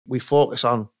we focus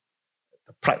on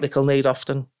the practical need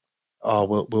often, or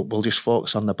we'll just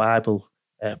focus on the Bible,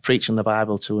 preaching the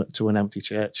Bible to an empty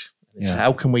church. It's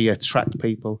how can we attract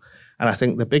people? And I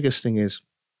think the biggest thing is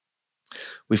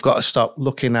we've got to stop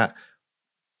looking at,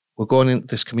 we're going into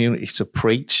this community to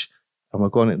preach and we're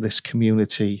going into this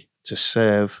community to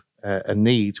serve a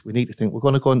need. We need to think we're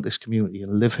going to go into this community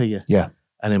and live here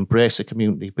and embrace the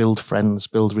community, build friends,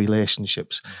 build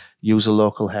relationships, use the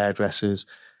local hairdressers,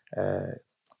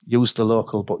 use the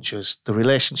local butchers. The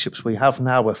relationships we have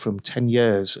now are from 10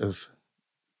 years of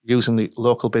using the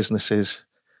local businesses,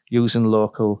 using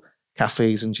local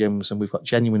cafes and gyms, and we've got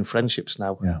genuine friendships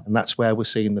now. And that's where we're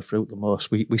seeing the fruit the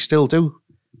most. We still do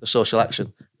the social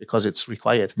action because it's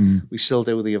required. We still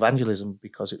do the evangelism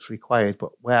because it's required.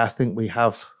 But where I think we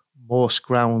have most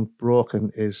ground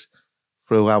broken is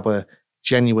through our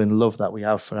genuine love that we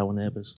have for our neighbours.